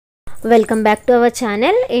Welcome back to our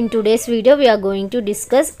channel. In today's video we are going to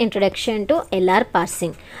discuss introduction to LR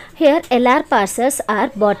parsing. Here LR parsers are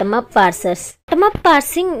bottom up parsers. Bottom up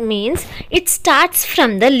parsing means it starts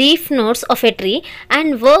from the leaf nodes of a tree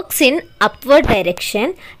and works in upward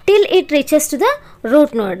direction till it reaches to the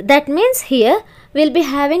root node. That means here we'll be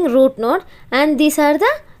having root node and these are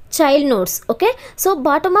the child nodes. Okay, so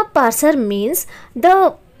bottom up parser means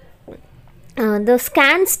the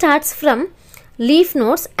scan starts from leaf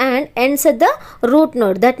nodes and ends at the root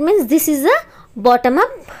node. That means this is the bottom up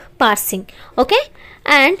parsing. Okay,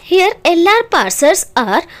 and here LR parsers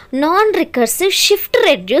are non-recursive shift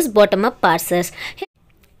reduce bottom up parsers.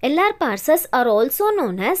 LR parsers are also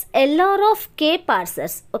known as LR of K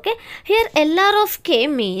parsers. Okay, here LR of K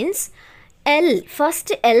means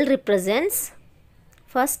first L represents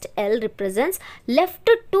left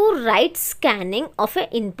to right scanning of an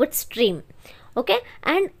input stream. Okay,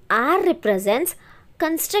 and R represents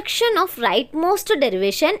construction of rightmost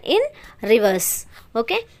derivation in reverse.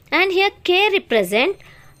 Okay, and here K represent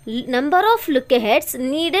number of look aheads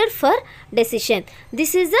needed for decision.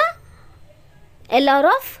 This is the LR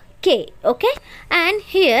of K. Okay, and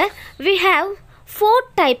here we have 4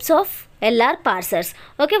 types of LR parsers.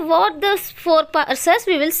 Okay, what those 4 parsers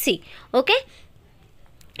we will see. Okay,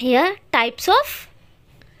 here types of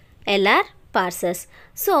LR parsers.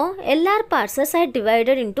 So LR parsers are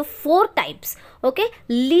divided into 4 types. Okay,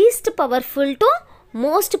 least powerful to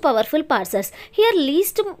most powerful parsers. Here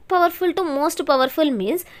least powerful to most powerful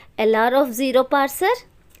means LR of 0 parser,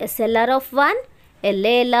 SLR of 1,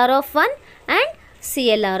 LALR of 1 and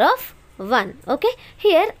CLR of 1. Okay,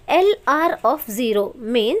 here LR of 0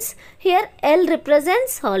 means here L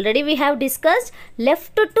represents, already we have discussed,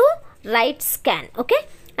 left to right scan. Okay,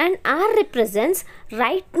 and R represents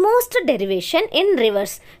rightmost derivation in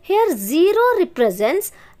reverse. Here 0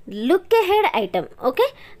 represents look ahead item. Okay,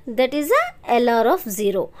 that is a LR of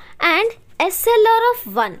 0 and SLR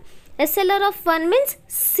of 1. SLR of 1 means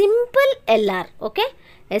simple LR. Okay,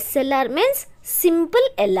 SLR means simple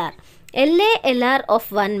LR. LALR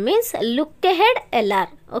of 1 means look ahead LR.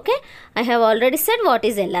 Okay, I have already said what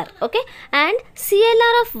is LR. Okay, and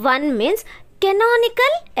CLR of 1 means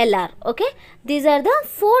canonical LR. Okay, these are the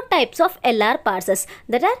 4 types of LR parsers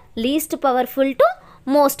that are least powerful to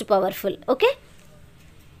most powerful. Okay,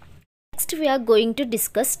 next we are going to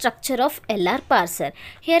discuss structure of LR parser.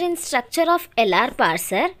 Here in structure of LR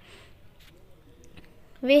parser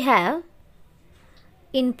we have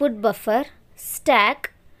input buffer,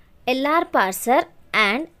 stack, LR parser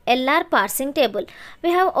and LR parsing table.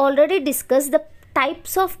 We have already discussed the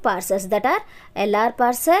types of parsers that are LR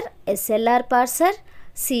parser, SLR parser,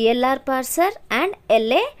 CLR parser and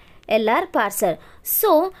LALR parser.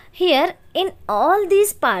 So here in all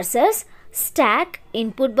these parsers, stack,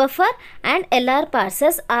 input buffer and LR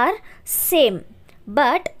parsers are same,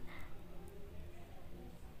 but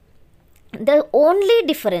the only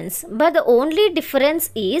difference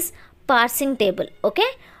is parsing table.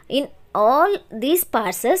 Okay, in all these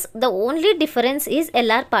parsers the only difference is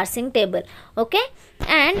LR parsing table. Okay,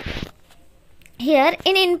 and here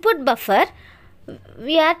in input buffer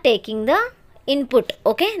we are taking the input.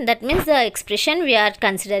 Okay, that means the expression we are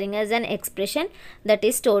considering as an expression that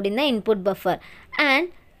is stored in the input buffer and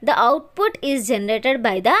the output is generated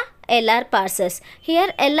by the LR parsers.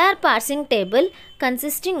 Here LR parsing table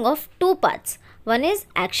consisting of 2 parts. One is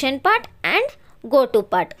action part and go to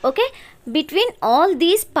part. Okay, between all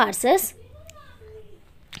these parsers,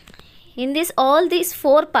 in this all these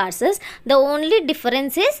 4 parsers the only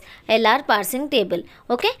difference is LR parsing table.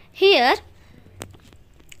 Okay, here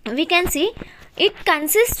we can see it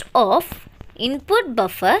consists of input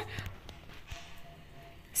buffer.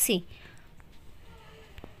 See,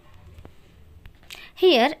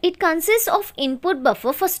 here it consists of input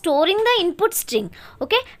buffer for storing the input string.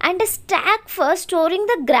 Okay, and a stack for storing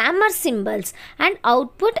the grammar symbols and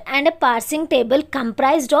output and a parsing table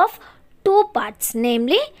comprised of 2 parts,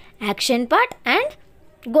 namely action part and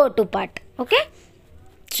go to part. Okay,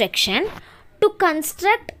 section to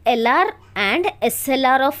construct LR and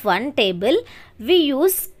SLR of 1 table we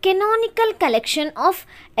use canonical collection of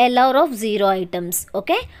LR of 0 items.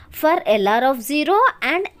 Okay, for LR of 0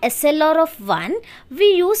 and SLR of 1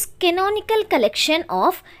 we use canonical collection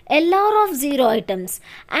of LR of 0 items,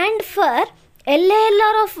 and for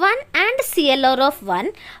LALR of 1 and CLR of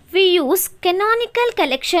 1 we use canonical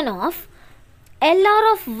collection of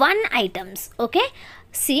LR of 1 items. Okay,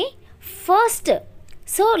 see, first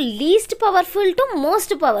So least powerful to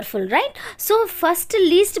most powerful, right? So first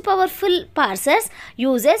least powerful parsers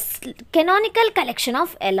uses canonical collection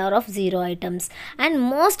of LR of 0 items, and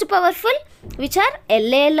most powerful, which are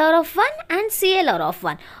LALR of 1 and CLR of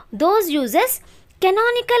 1, those uses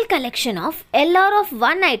canonical collection of LR of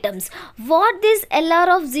 1 items. What is LR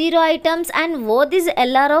of 0 items and what is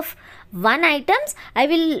LR of 1 items, I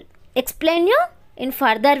will explain you in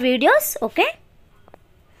further videos. Okay,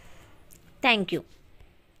 thank you.